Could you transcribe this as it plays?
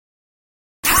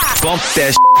Bump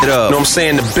that shit up. Know what I'm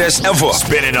saying? The best ever.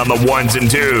 Spin it on the ones and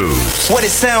twos. What it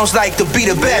sounds like to be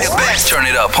the best. Turn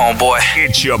it up, homeboy.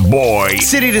 It's your boy.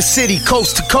 City to city,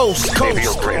 coast to coast.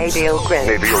 Radio Grin.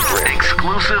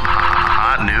 Exclusive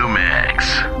hot new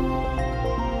mix.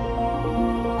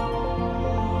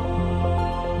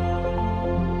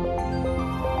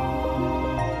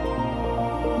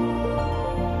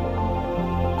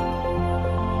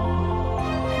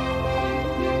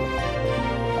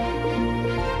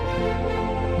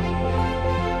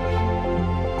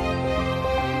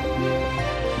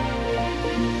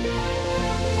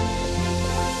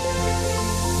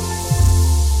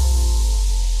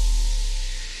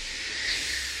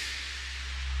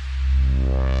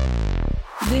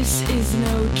 This is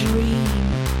no dream.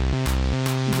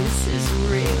 This is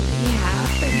really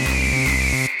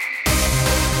happening.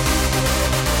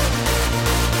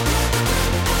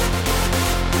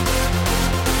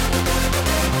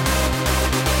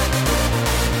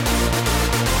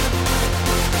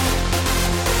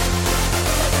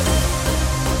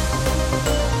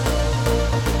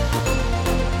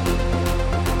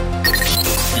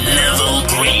 Level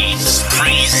Greens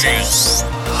presents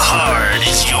Hard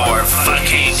is Your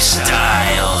Fucking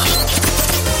Style.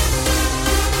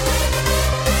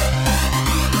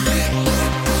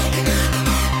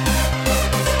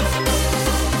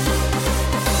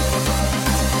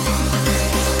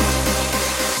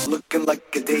 Looking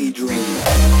like a daydream.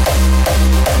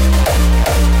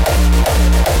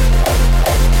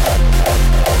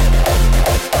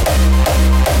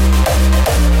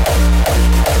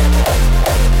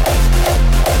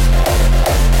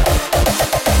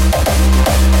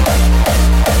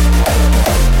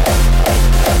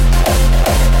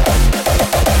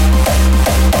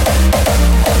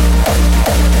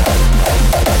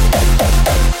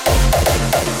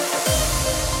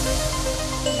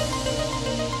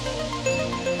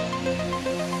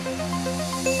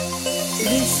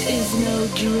 This is no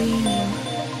dream.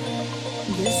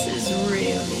 This is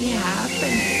really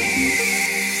happening.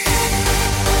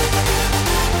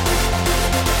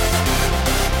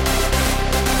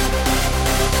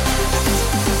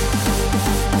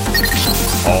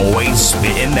 Always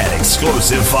spitting that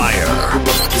explosive fire.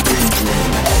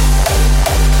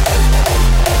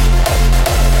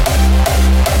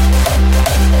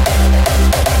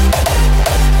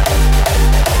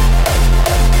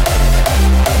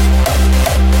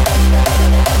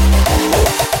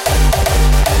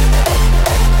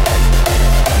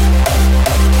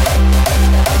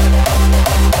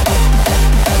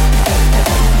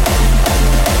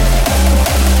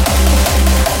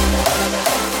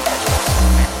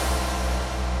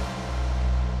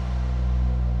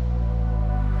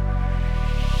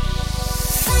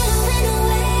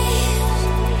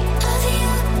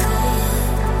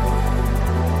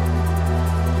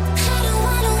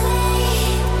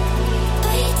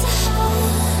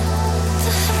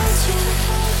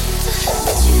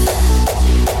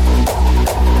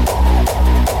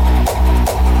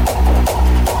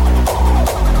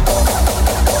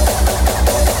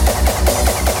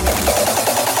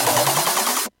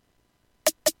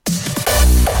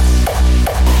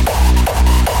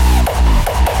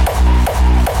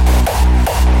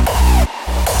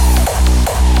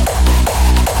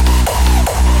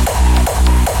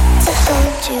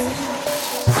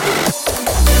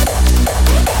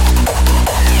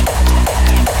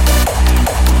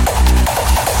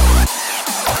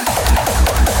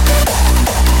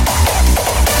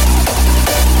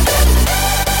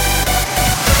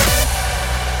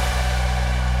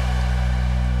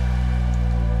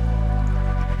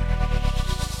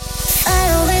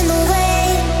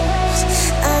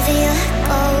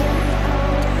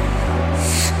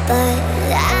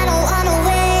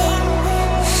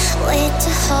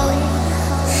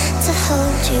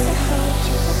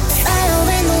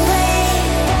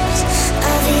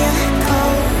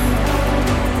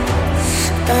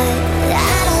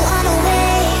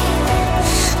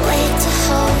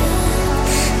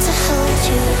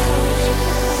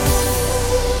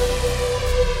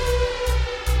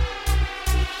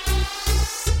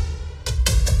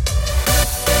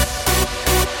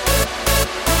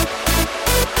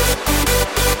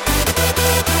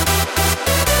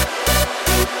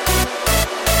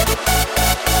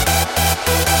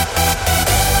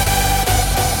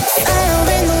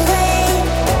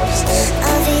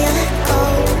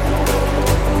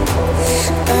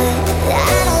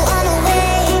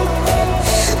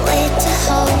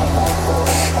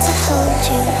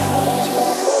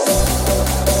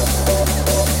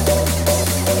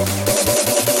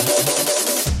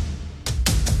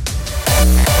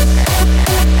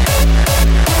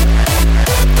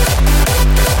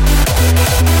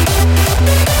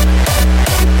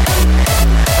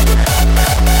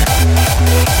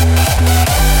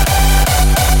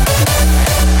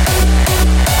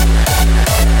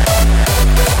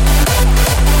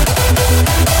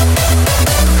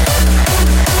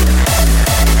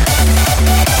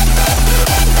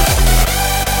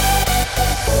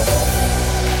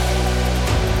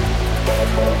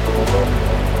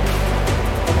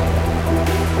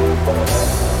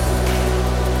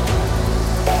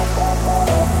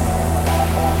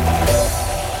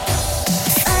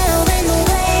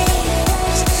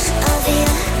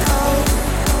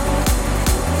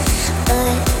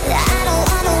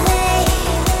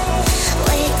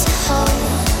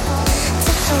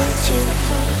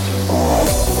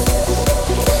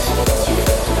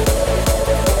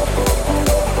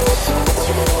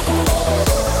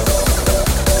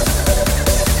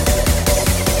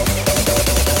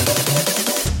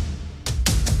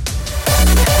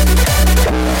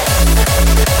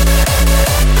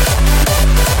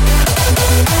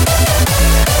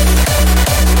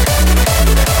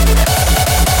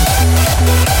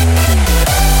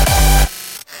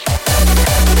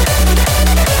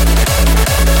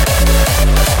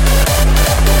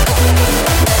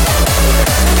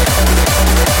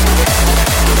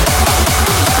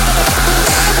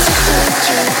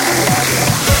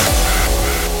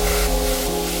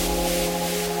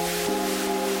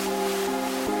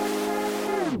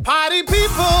 Party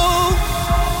people,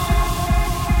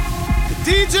 the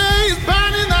DJ is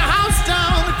burning the house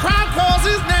down, the crowd calls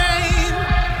his name.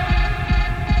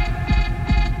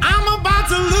 I'm about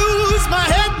to lose my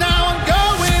head now, I'm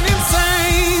going insane.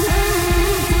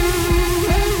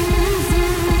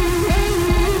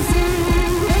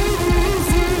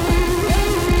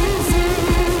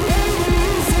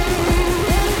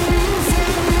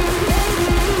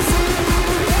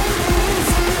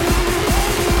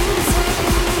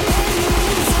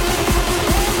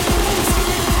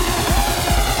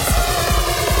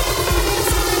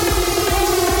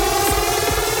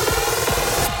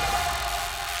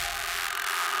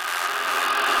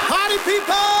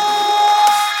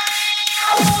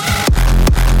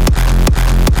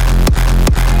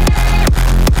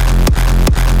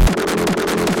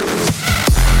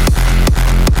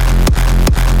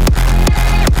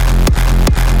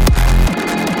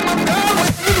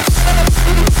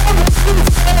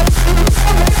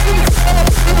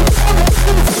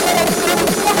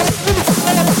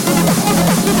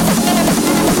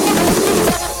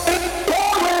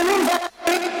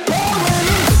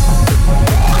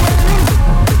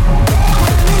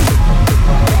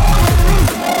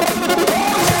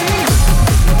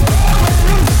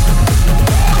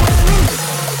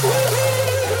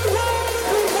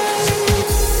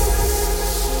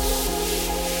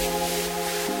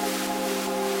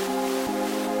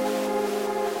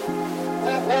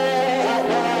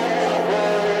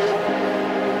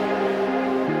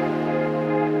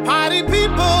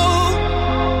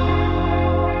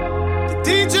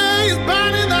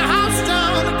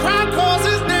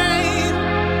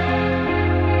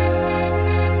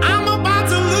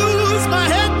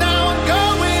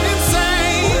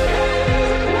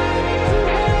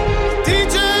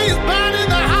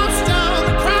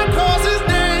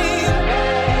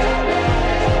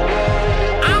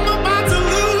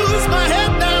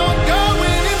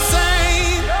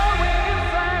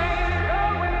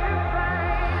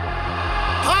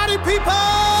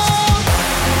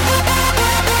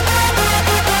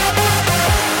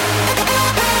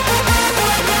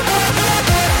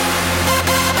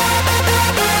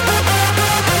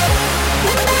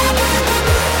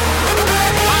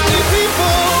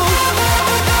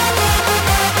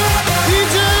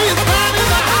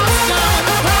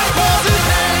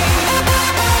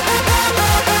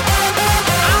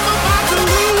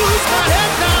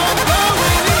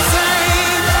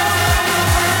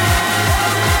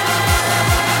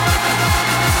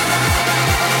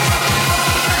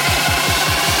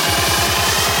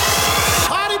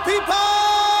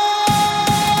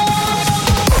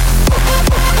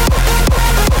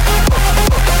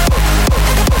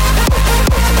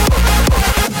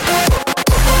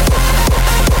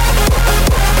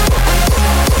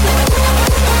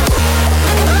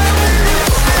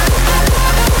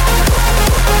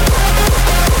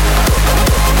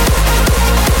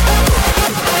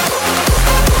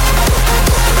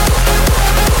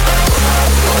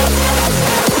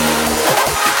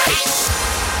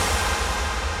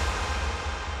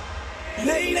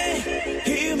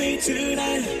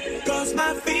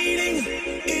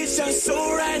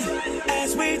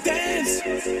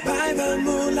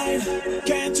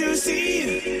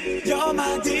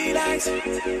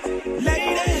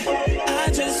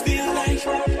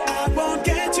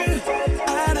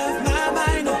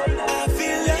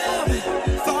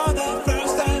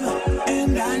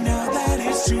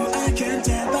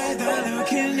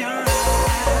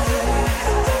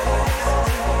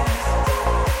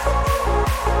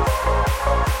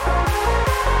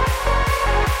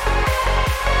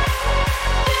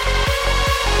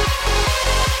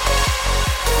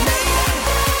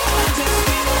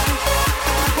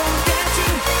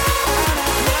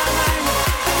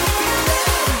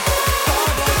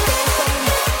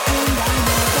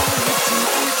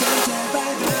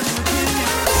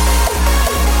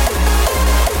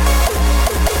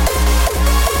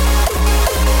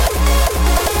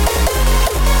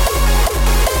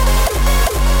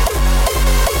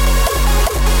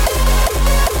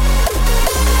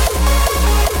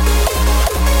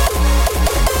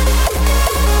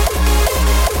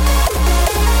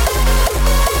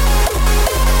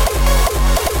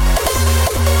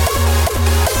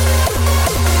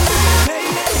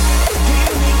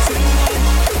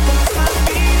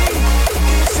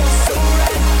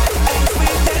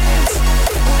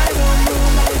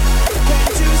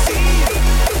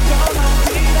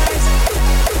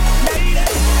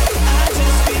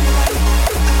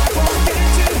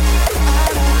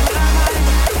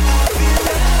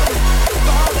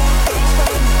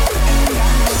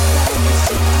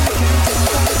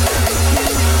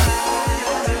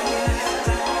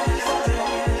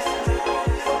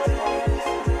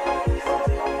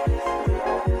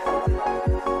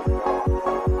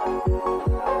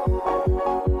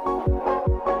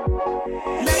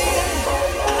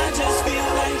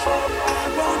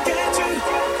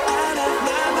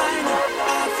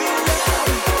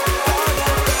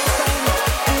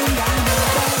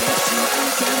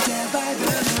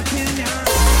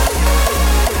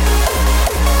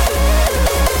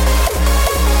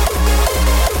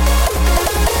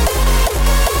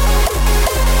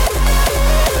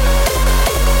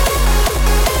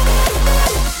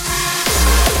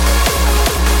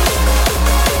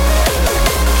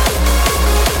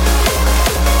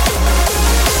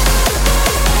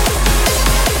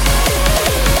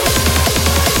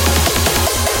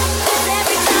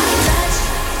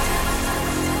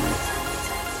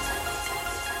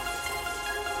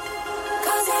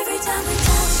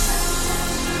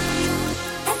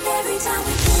 time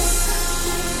we kiss,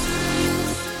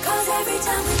 'cause every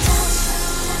time we touch,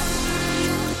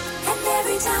 and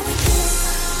every time we kiss,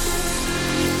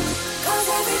 'cause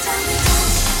every time we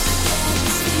touch,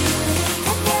 this feeling,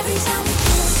 and every time we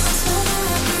kiss, I swear that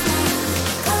I can fly,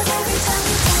 'cause every time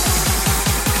we touch,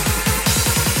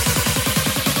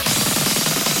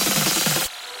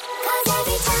 'cause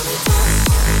every time we touch, and every time we kiss,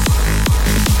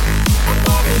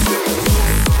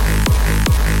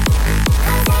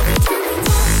 'cause every time we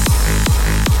touch, and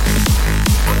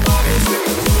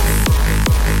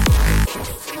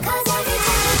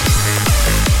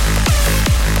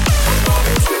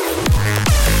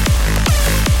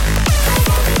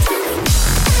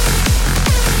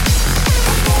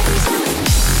every time we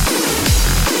kiss,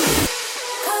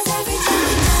 'cause every time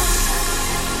we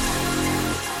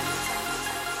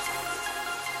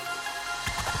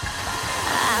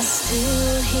I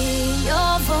still hear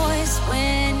your voice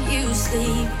when you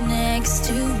sleep next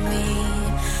to me.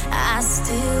 I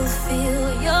still feel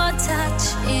your touch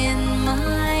in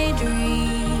my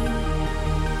dream.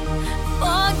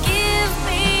 Forgive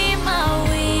me my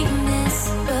weakness,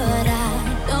 but I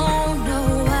don't know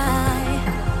why.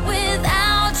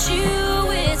 Without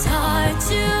you, it's hard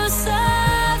to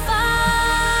survive.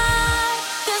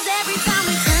 'Cause every time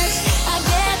we touch, I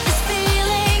get this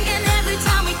feeling, and every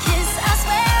time we kiss, I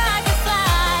swear I can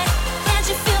fly. Can't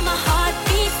you feel my heart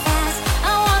beat fast?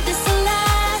 I want this to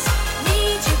last.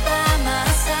 Need you by my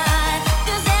side.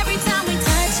 'Cause every time we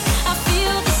touch, I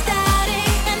feel the static,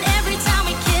 and every time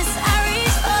we kiss, I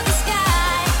reach for the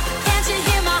sky. Can't you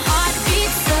hear my heart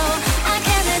beat so? I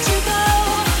can't let you go.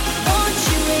 Want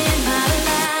you in my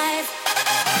life.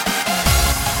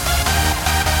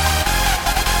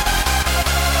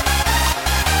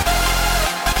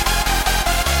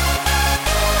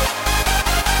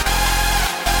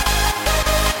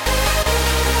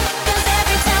 Cause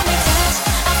every time we touch,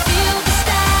 I feel the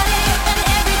static, and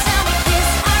every time we kiss,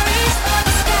 I reach for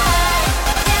the sky.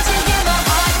 Can't you hear my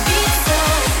heart beat so?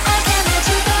 I can't let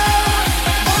you go.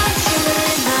 Want you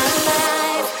in my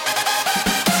life.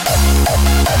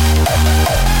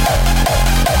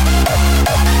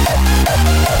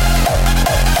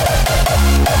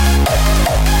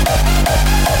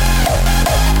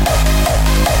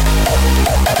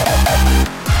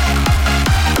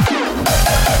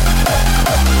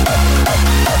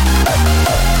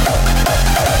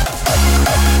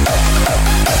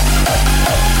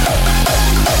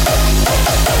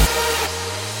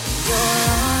 Your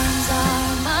arms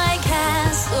are my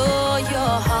castle,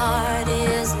 your heart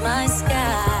is my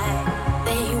sky.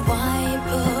 They wipe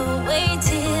away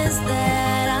tears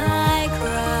that I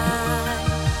cry.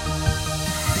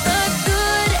 The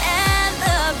good and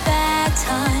the bad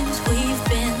times, we've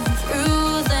been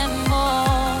through them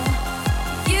all.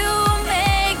 You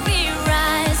make me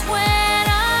rise when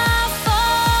I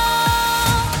fall.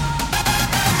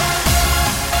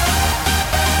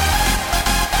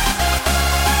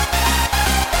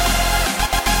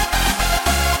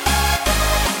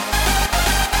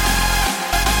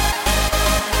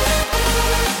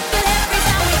 But every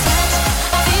time we touch,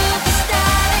 I feel the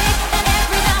static, and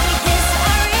every time we kiss,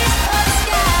 I reach for the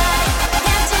sky.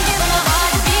 Can't you hear my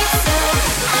heart beat so?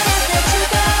 I can't let you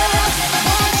go.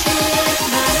 Want you in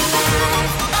my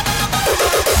life.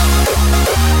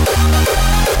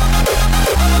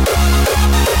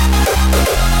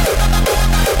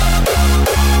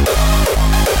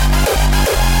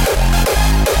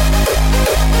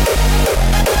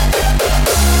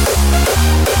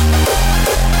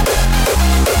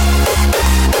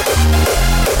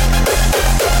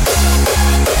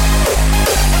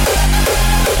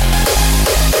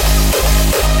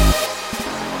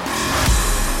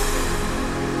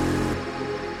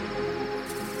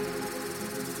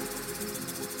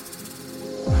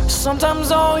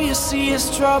 Sometimes all you see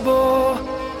is trouble,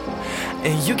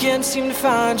 and you can't seem to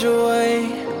find your way.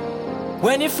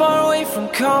 When you're far away from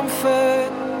comfort,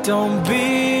 don't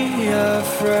be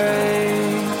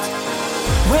afraid.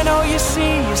 When all you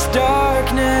see is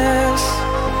darkness,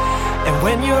 and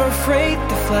when you're afraid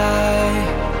to fly,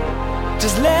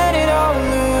 just let it all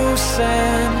loose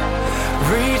and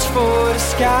reach for the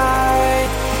sky.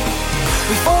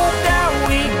 We fall down,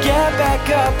 we get back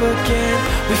up again.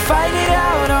 We fight it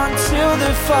out until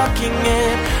the fucking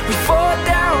end. We fall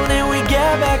down and we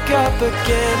get back up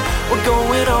again. We're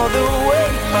going all the way,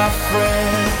 my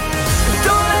friend.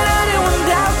 Don't let anyone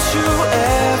doubt you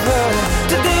ever.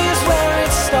 Today is where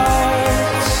it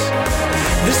starts.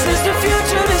 This is the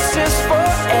future, this is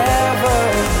forever.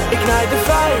 Ignite the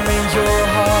fire in your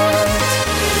heart.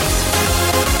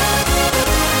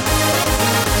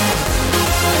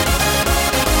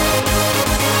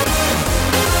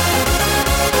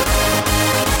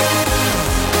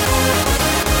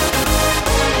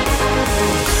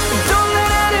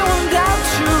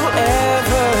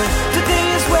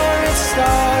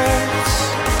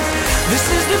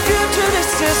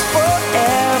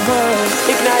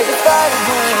 ignite the fire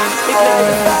again, ignite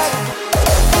the fire.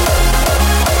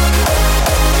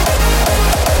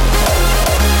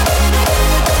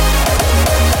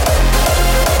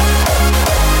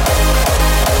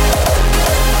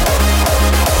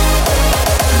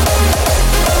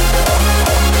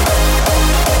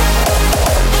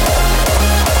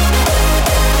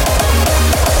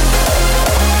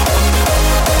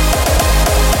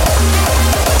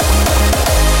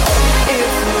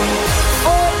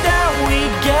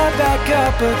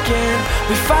 Up again,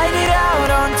 we fight it out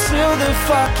until the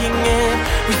fucking end.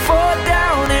 We fall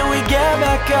down and we get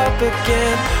back up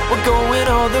again. We're going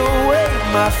all the way,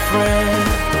 my friend.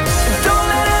 Don't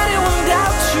let anyone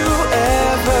doubt you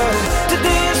ever.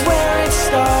 Today is where it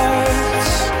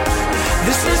starts.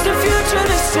 This is the future,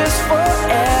 this is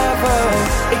forever.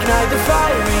 Ignite the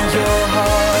fire in your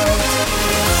heart.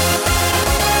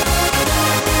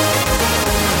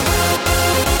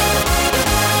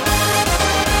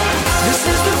 This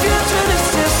is the future, this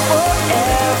is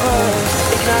forever.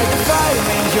 Ignite the fire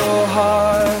in your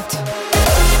heart.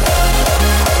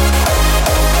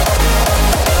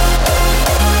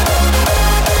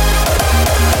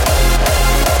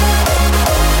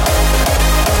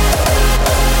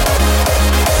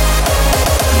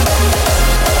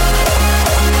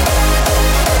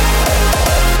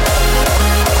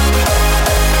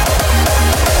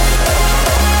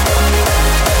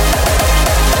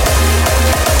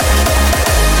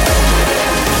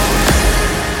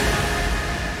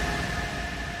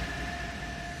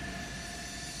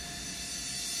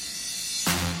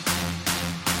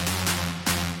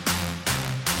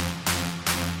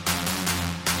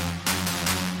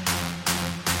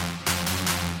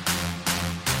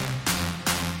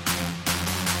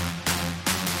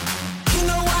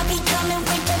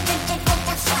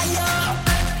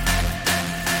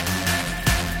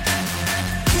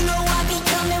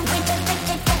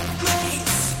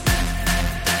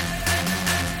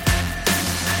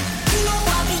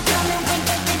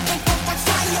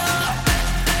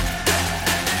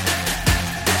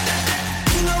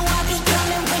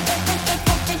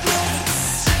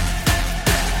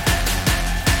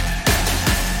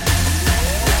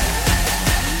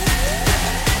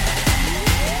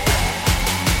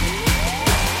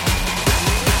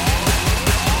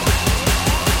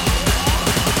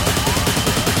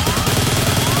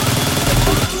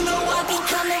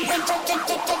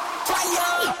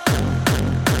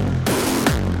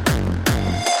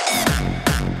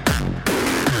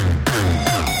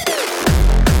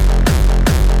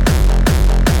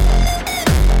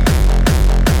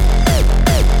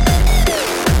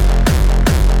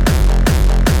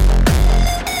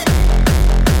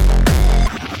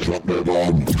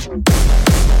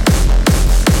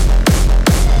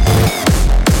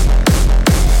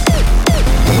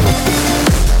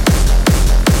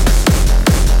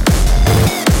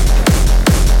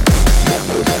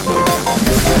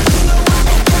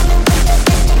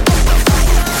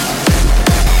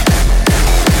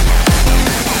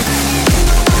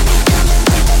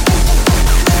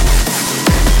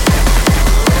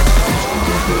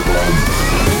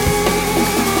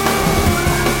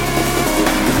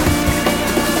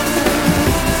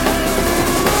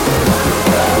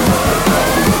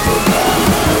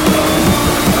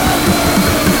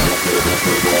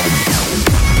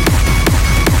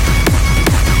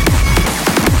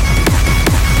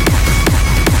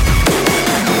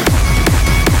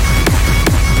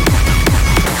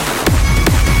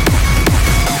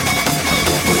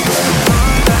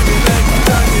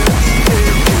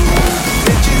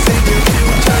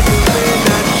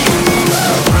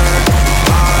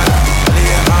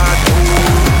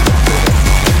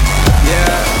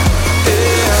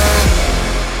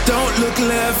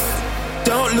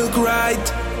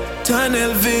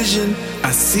 tunnel vision.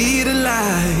 I see the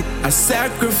light. I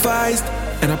sacrificed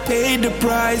and I paid the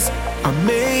price. I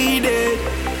made it,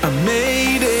 I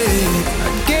made it. I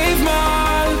gave my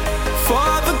all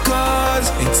for the cause.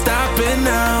 Ain't stopping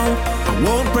now, I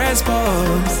won't press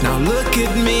pause. Now look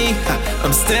at me,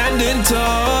 I'm standing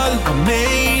tall. I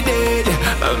made it,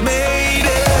 I made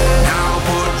it. Now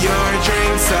put your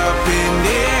drinks up in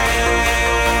the air.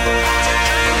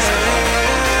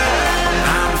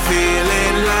 I'm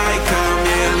feeling like a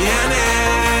millionaire.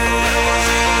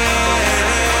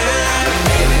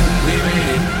 We made it, we made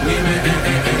it, we made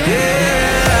it,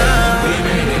 yeah. We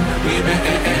made it, we made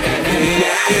it,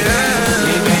 yeah.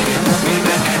 We made it, we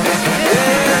made it,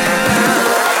 yeah.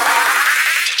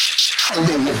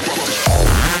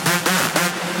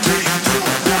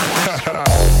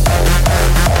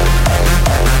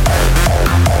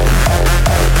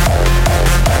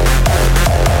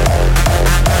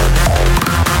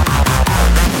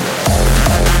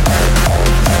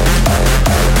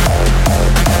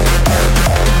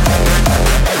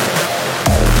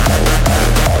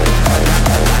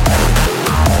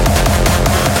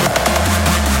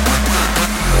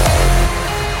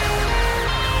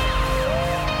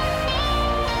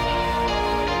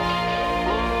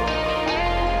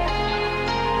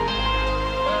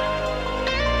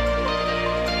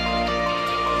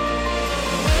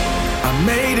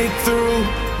 made it through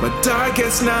my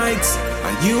darkest nights.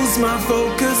 I used my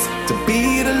focus to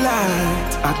be the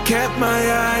light. I kept my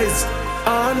eyes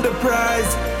on the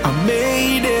prize. I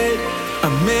made it, I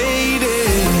made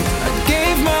it. I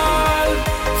gave my all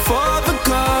for the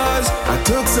cause. I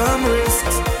took some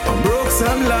risks, I broke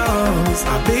some laws.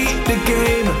 I beat the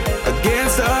game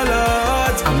against all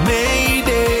odds. I made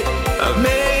it, I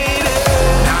made it.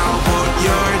 Now put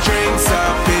your drinks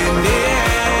up in the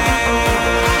air.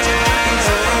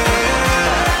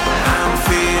 I'm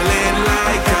feeling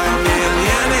like a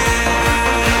millionaire.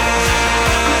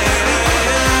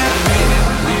 We made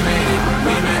it, we made it,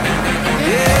 we made it.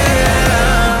 Yeah.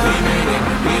 We made it,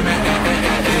 we made it,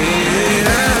 yeah.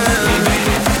 We made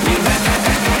it, we made it,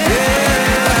 yeah.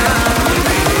 We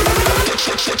made it.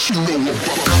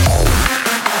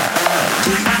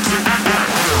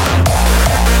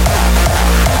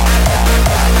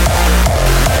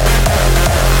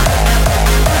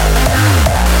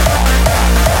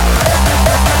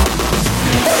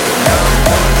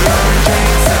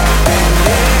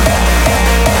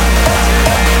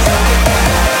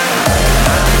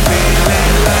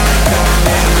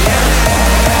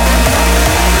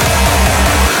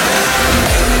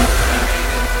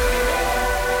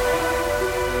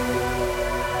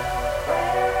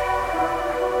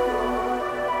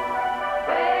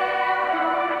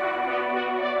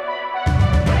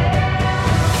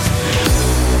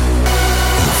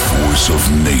 Of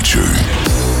nature,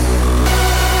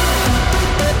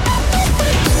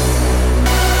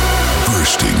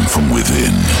 bursting from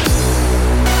within,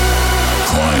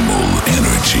 primal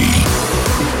energy,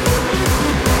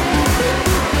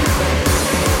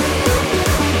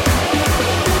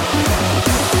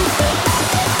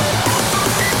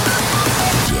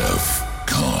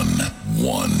 DEFCON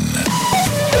 1.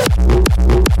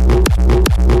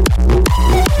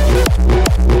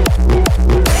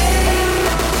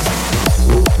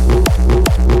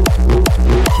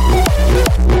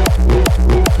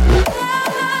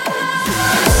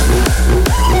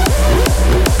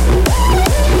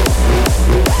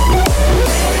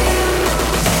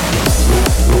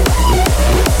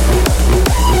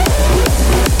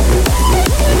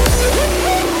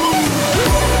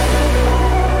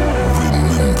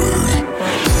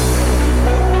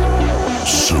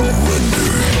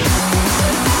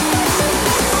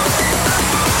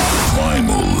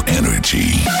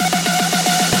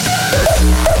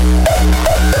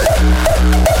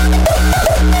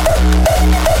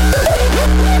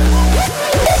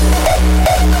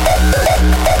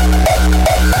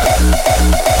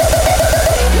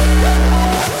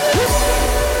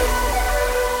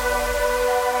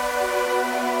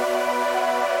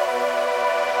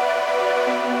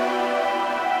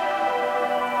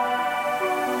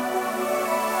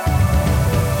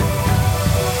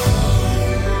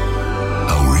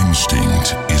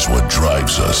 Instinct is what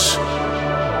drives us.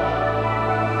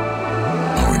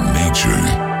 Our nature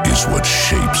is what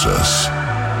shapes us.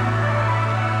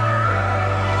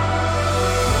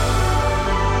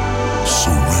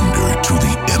 Surrender to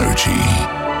the energy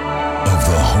of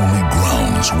the holy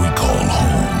grounds we call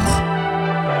home.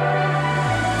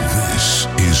 This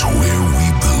is where we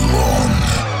belong.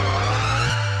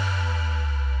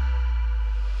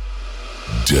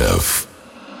 DEFCON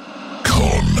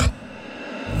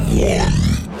 1.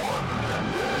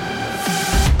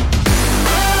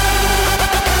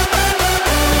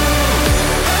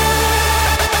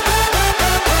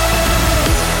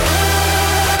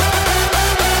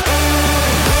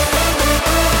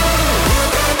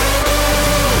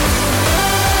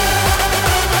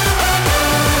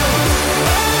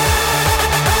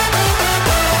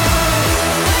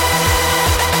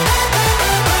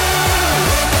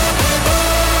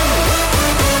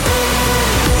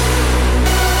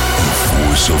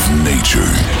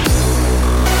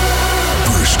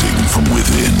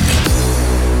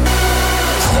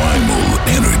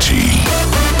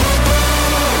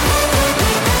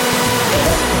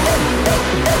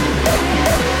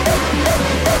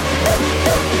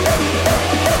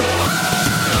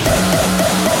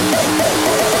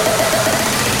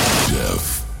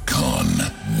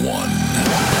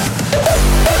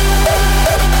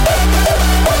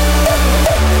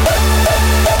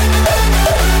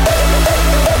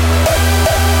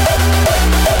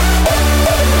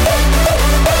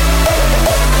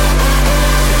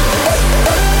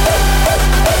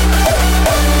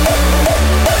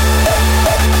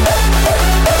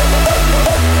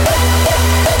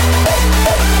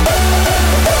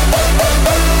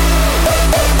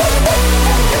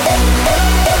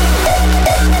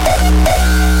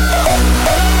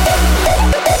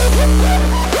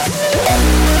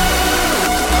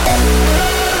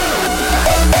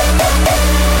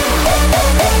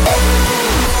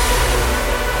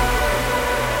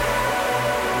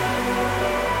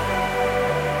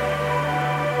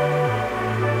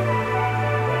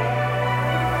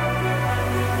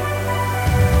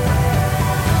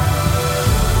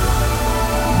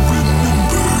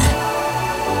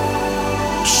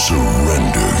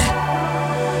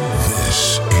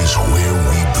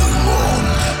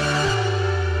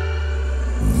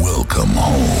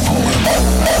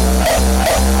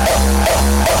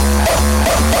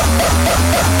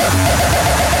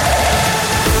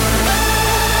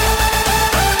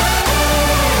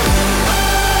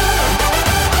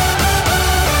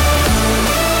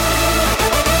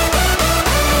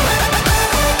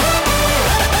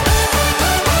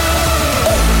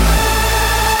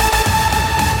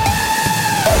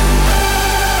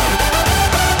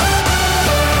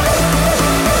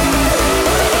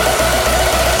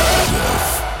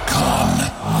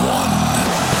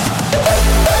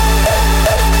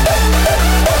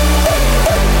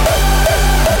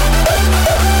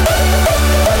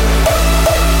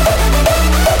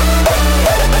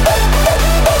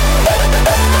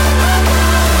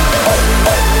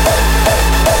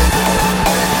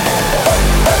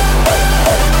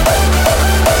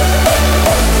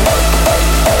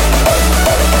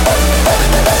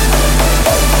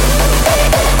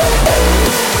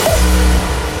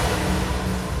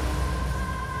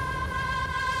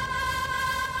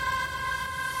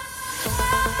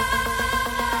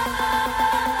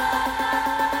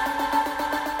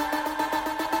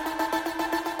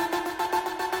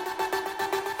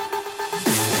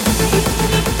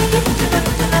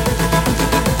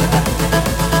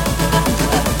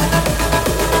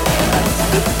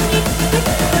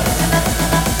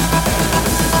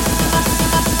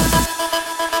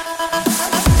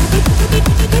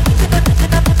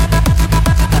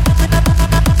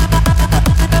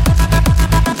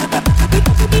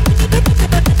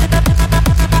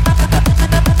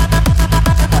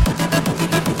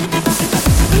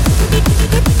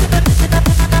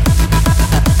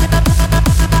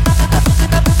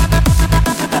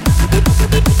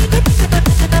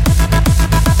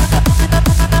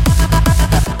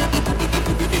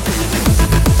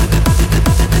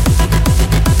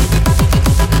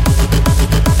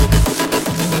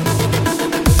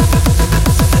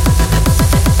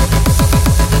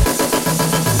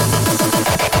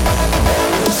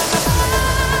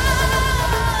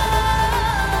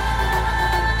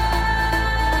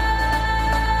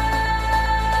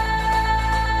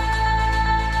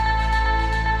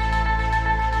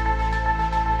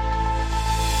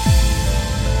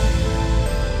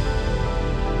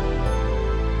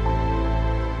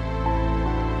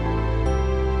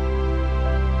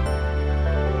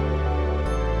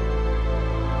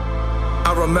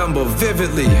 remember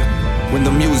vividly when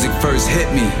the music first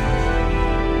hit me.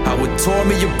 How it tore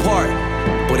me apart,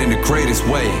 but in the greatest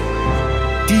way.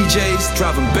 DJs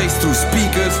driving bass through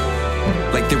speakers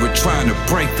like they were trying to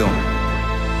break them.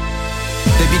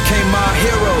 They became my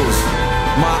heroes,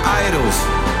 my idols,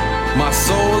 my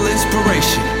sole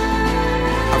inspiration.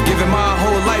 I've given my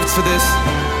whole life to this,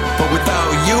 but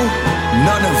without you,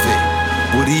 none of it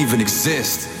would even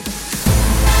exist.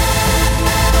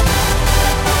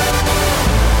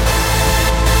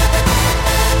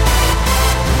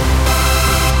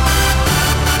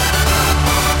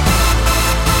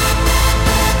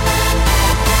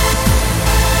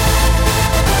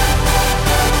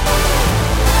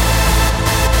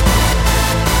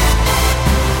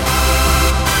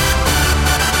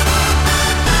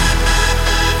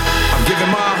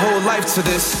 Life to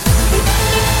this.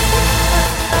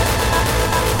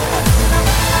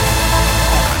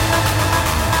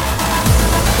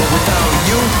 But without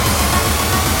you,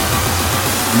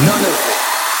 none of it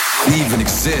would even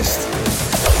exist.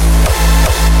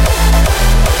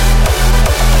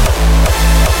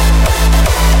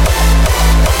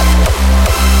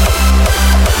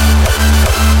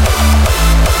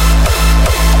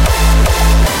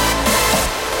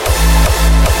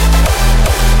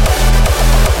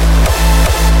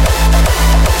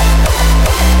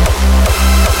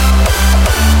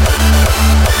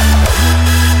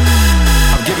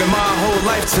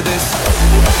 To this.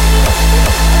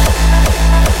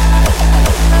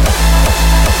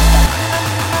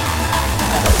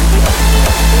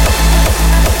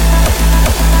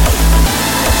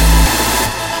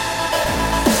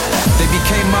 They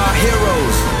became my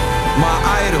heroes, my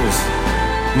idols,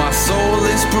 my sole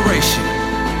inspiration.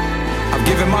 I've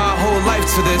given my whole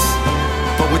life to this,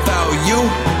 but without you,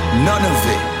 none of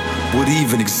it would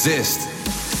even exist.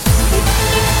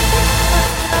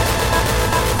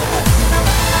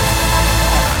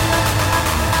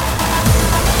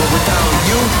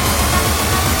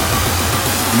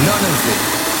 None of it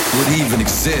would even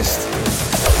exist.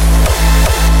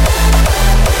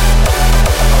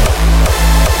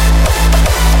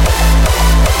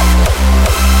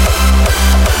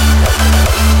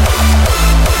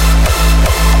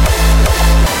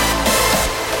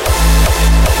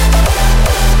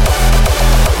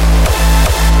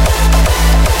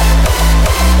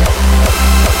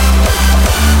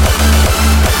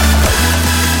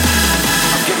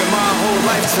 I'm giving my whole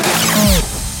life to this.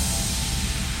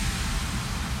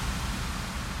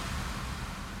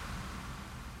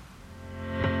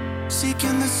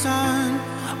 Seeking the sun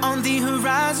on the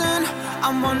horizon,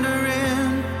 I'm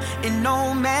wandering in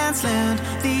no man's land.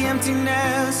 The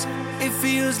emptiness, it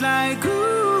feels like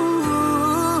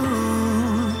ooh,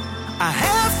 I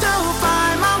have to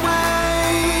find my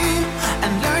way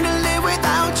and learn to live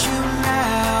without you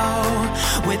now.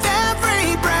 With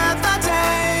every breath I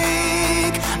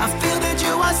take, I feel that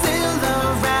you are still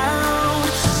around.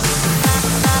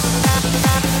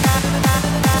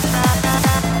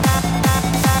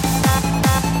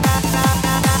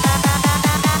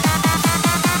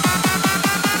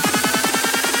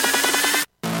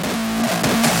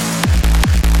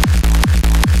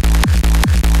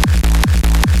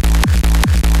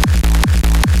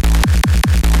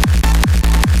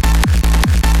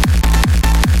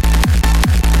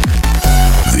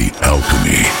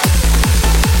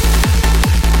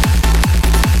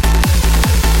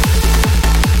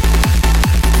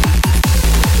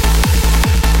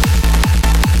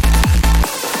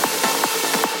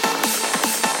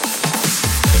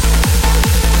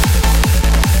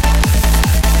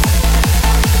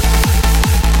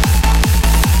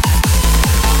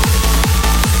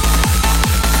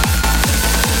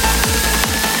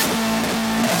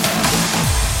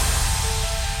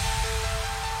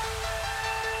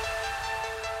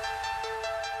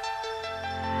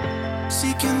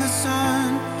 Seeking the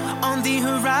sun on the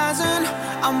horizon,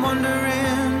 I'm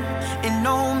wandering in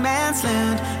no man's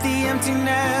land. The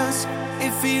emptiness,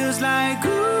 it feels like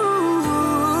ooh,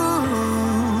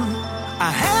 I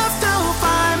have to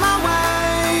find my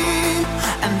way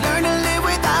and learn to live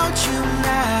without you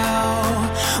now.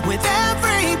 With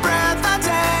every breath I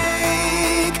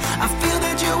take, I feel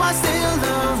that you are still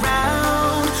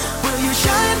around. Will you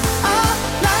shine a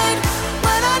light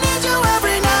when I need you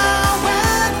every now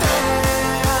and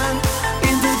then?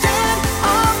 In the dead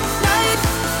of night,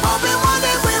 hoping one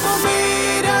day we will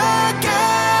meet again.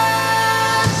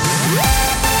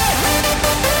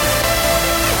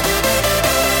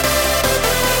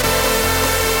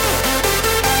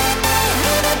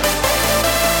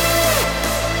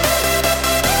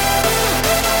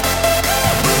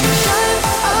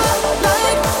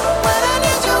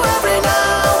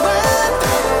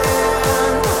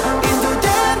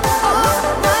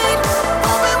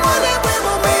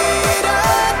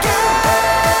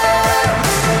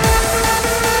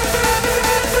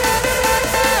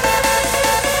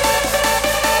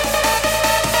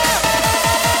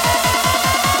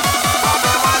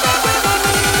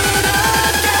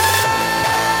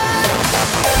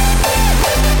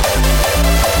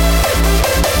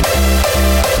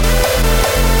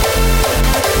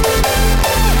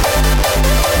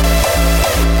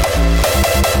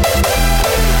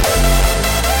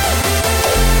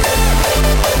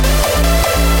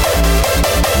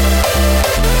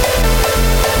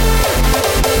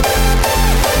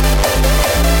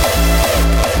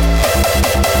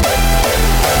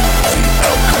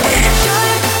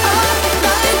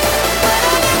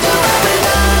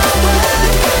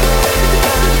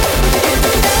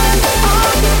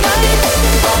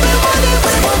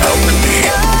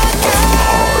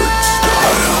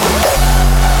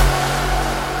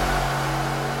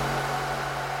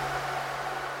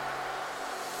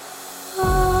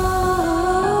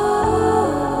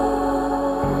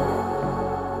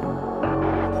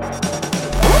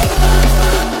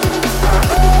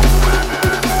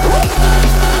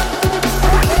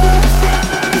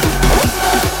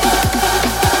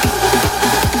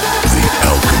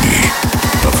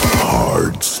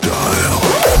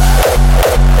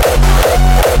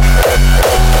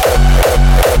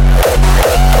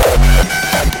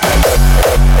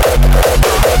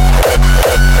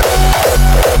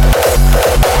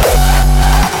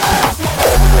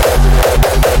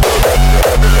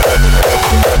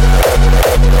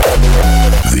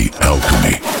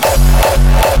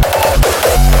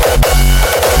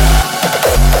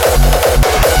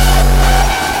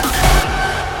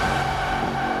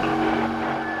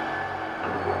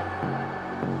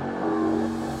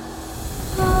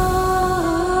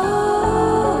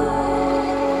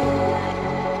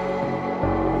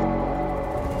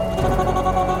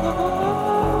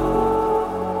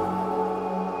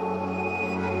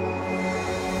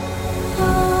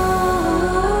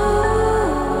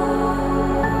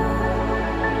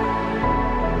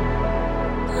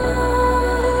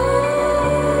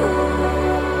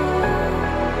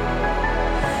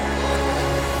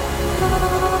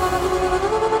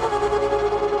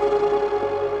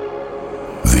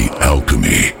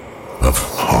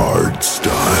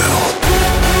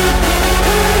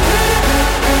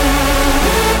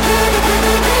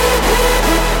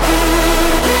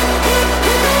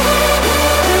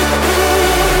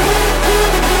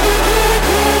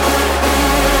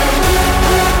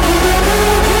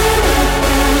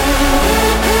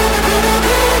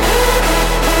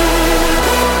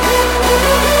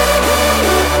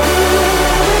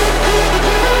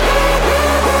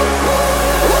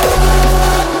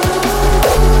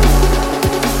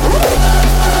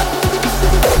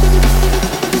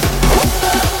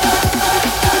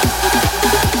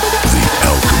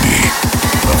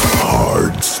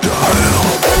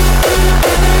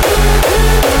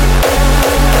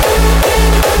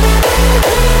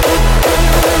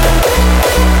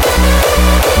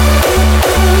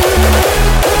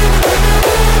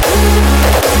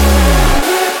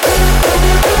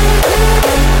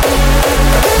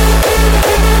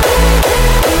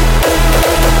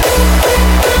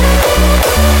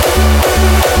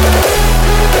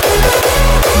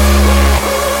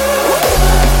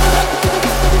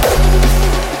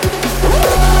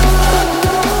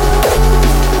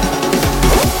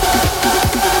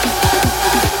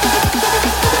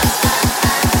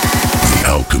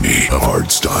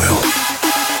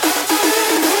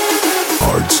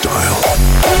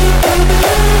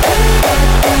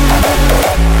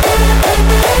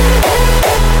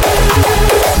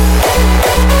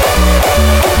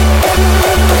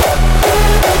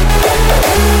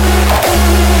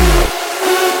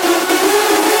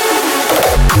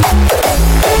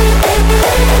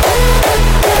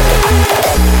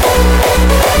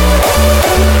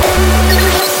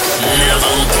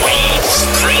 Level Queens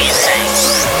presents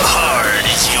Hard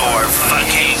is Your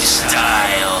Fucking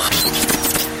Style.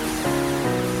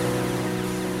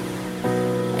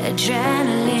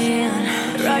 Adrenaline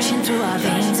rushing through our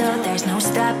veins, oh, there's no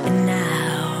stopping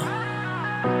now.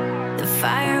 The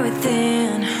fire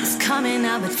within is coming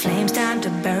out with flames, time to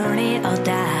burn it all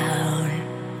down.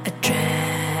 Adrenaline.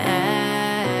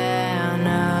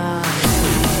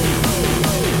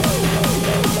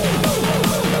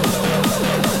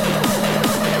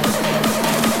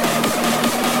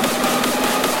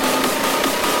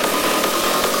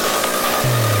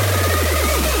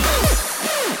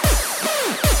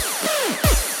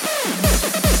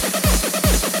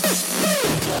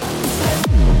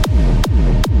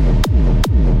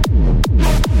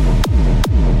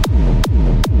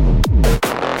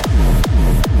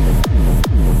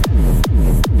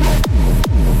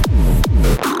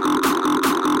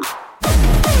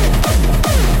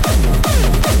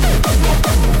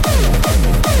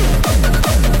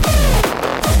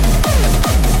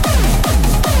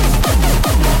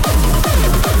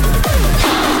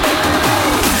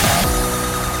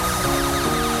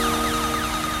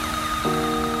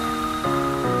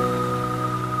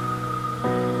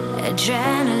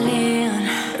 Adrenaline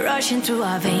rushing through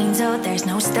our veins, oh, there's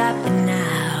no stopping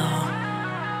now.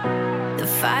 The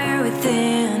fire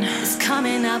within is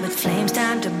coming up with flames,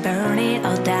 time to burn it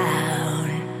all down.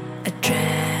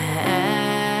 Adrenaline.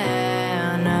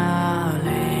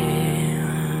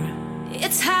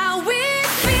 It's how we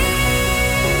feel.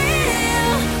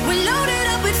 We're loaded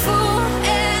up with full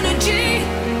energy.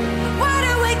 Wide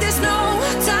awake, there's no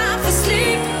time for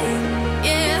sleep.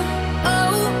 Yeah. Oh,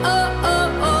 oh, oh,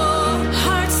 oh.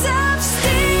 Hearts of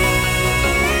steel,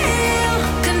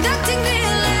 conducting the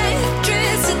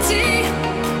electricity.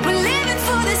 We're living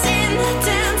for this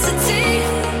intensity.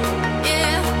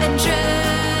 Yeah. Adrenaline.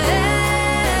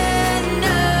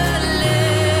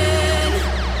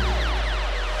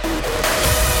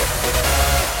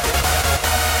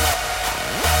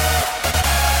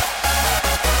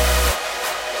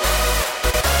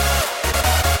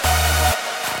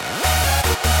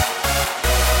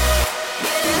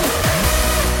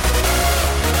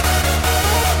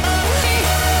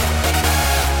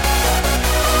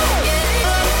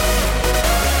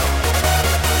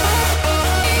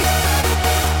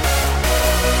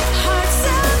 Hearts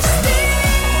of steel,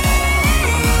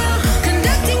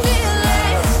 conducting the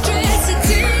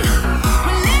electricity.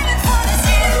 We're living for this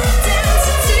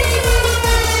intensity.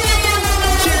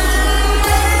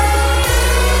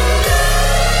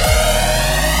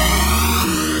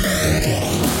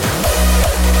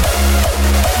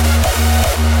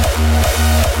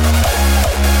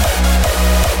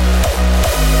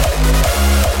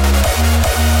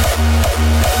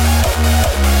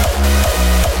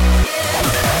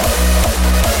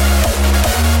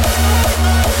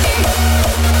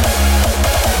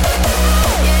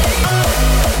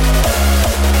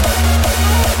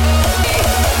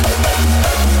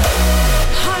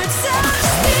 Hearts of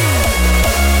steel,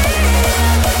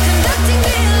 conducting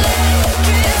the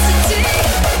electricity.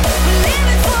 We're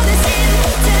living for this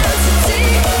intensity.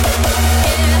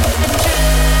 Yeah,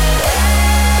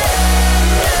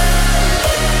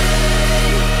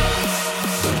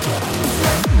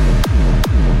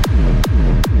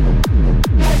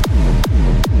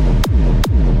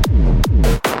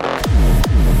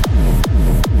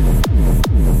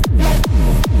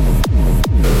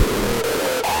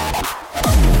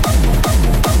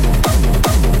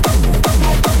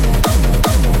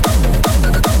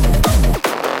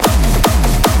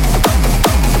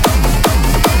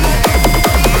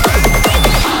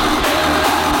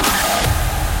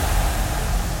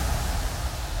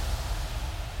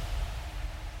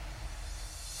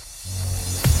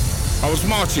 I was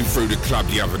marching through the club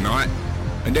the other night,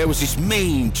 and there was this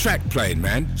mean track playing,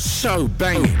 man. So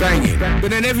banging.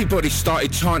 But then everybody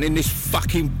started chanting this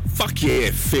fucking fuck yeah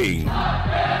thing.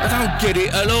 I don't get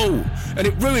it at all. And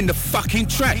it ruined the fucking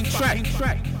track.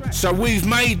 So we've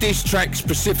made this track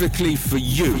specifically for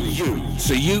you.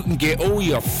 So you can get all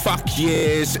your fuck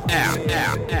yeahs out.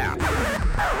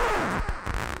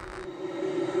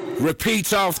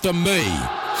 Repeat after me.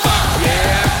 Fuck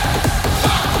yeah.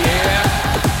 Fuck yeah.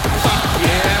 Fuck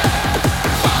yeah.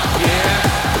 Fuck yeah.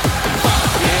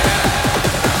 Fuck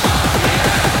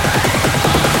yeah.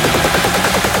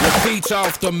 Repeat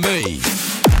after me.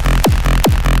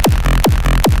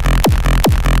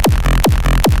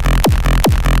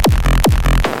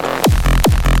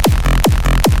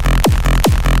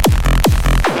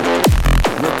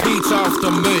 Repeat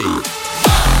after me.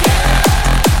 Fuck yeah.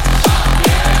 Fuck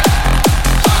yeah.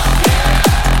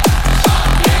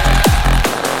 Fuck yeah.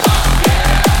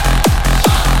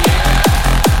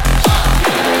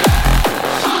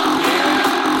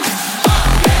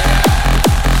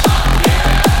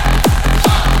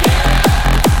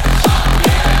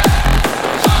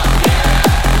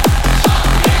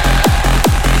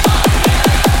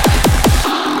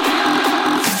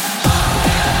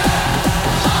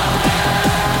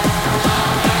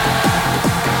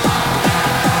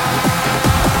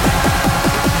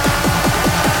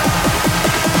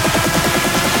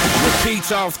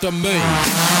 after me.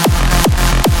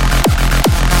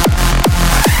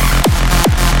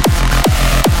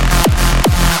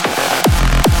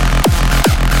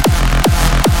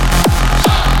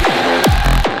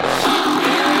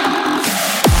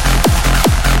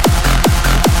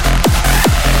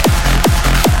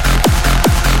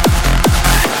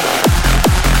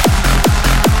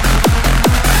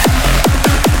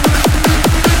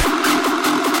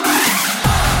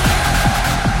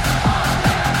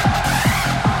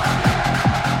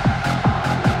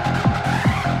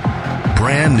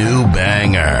 Brand new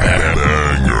banger.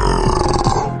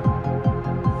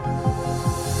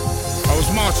 I was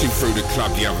marching through the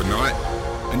club the other night,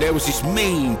 and there was this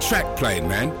mean track playing,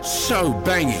 man. So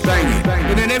banging.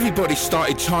 And then everybody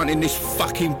started chanting this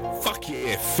fucking fuck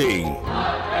yeah thing.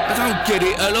 I don't get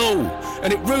it at all.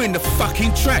 And it ruined the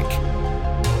fucking track.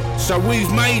 So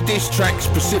we've made this track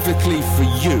specifically for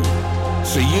you,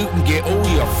 so you can get all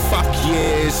your fuck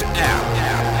yeahs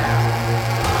out.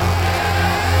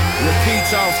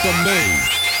 Repeat after me.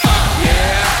 Fuck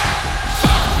yeah,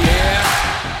 fuck yeah,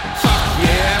 fuck yeah, fuck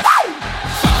yeah,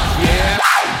 fuck yeah,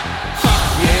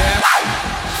 fuck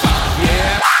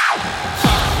yeah, fuck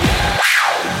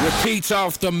yeah. Repeat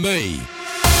after me.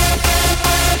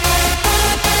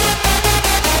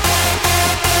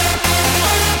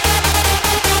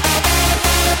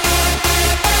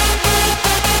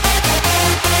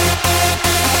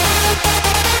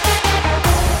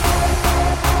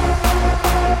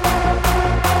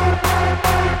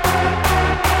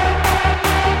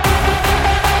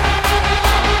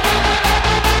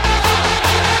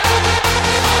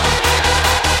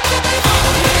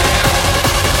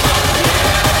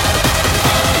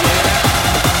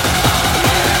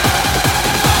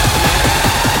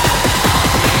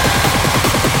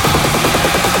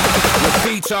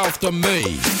 After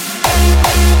me.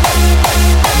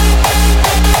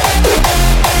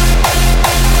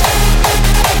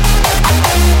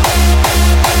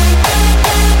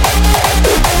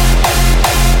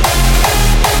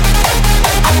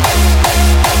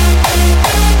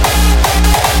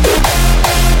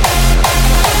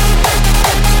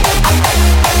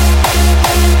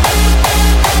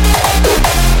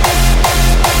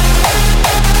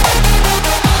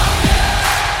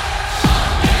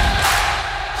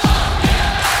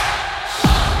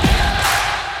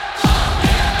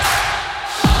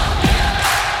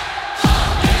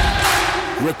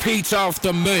 Repeat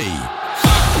after me.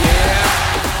 Fuck yeah,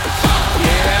 fuck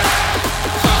yeah,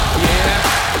 fuck yeah,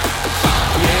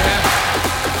 fuck yeah,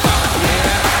 fuck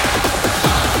yeah,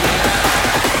 fuck yeah.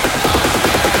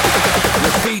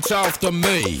 Repeat after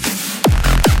me.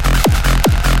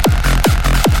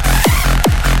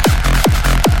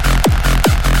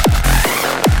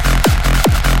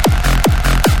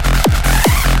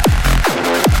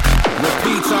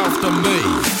 Repeat after me.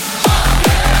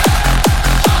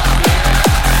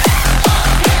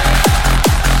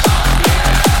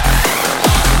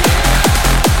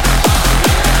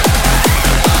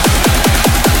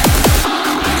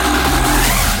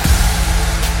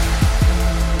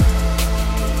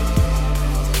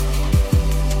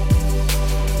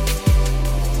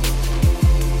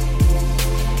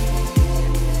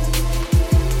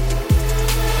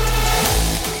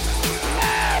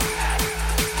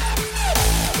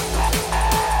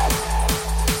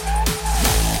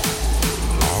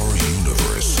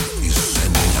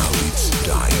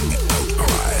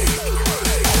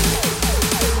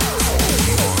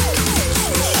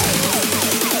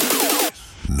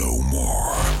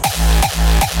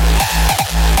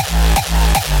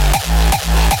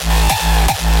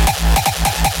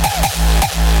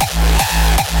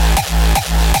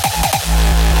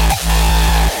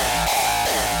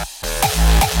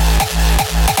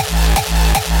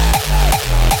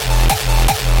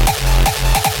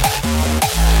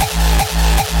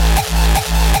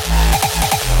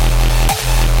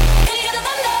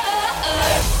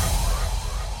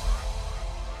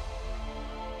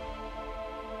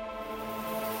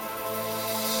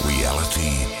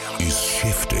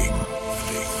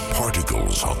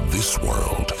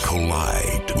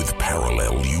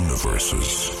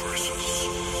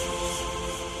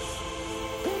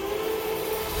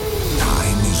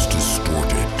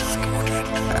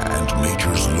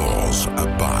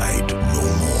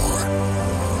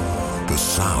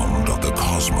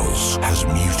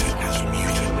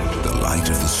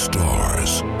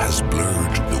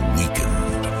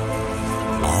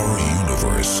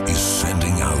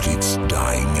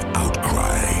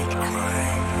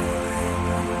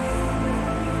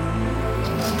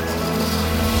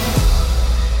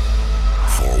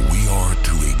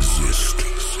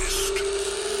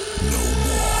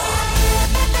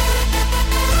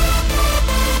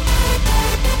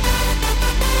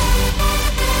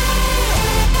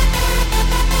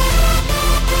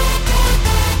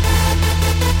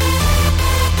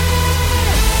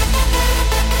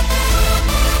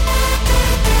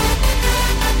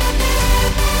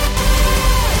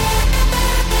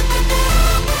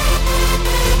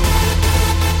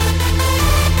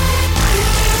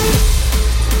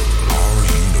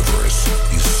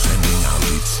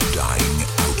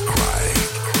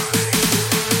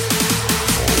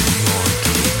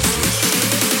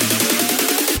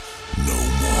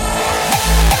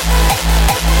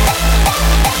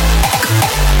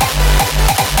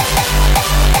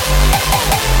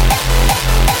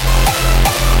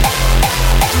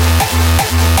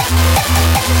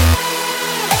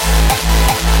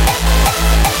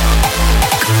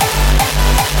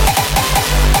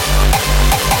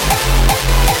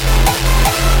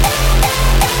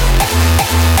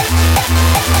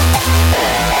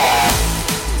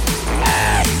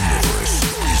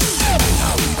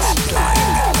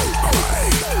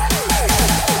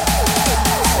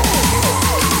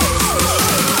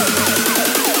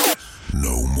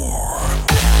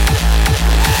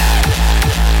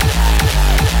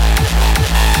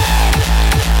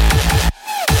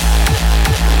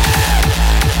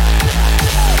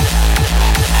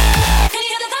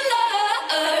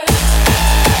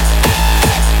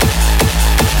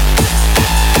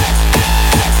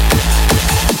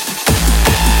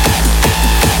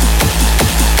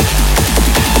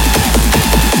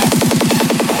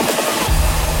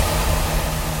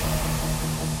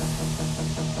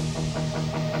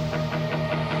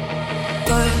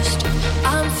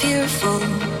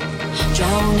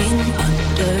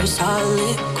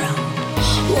 solid ground.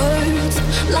 Words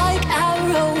like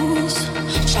arrows,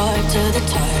 sharp to the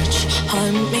touch,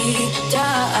 hunt me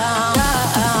down.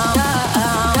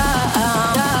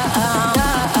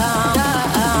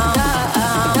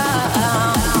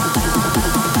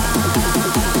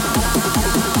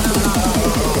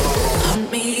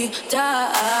 Hunt me down.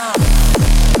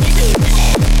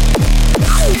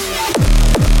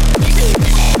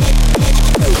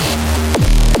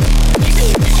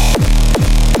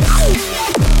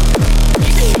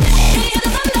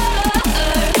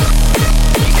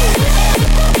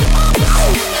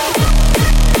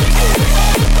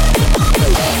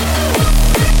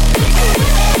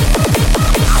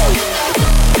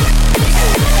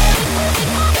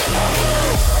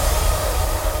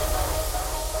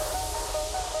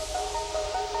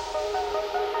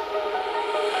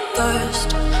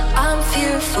 First, I'm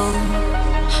fearful,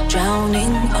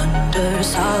 drowning under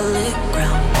solid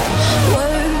ground.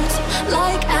 Words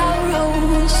like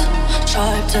arrows,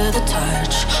 sharp to the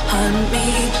touch, hunt me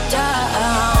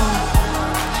down.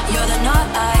 You're the knot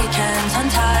I can't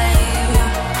untie.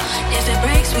 If it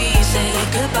breaks, we say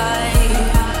goodbye.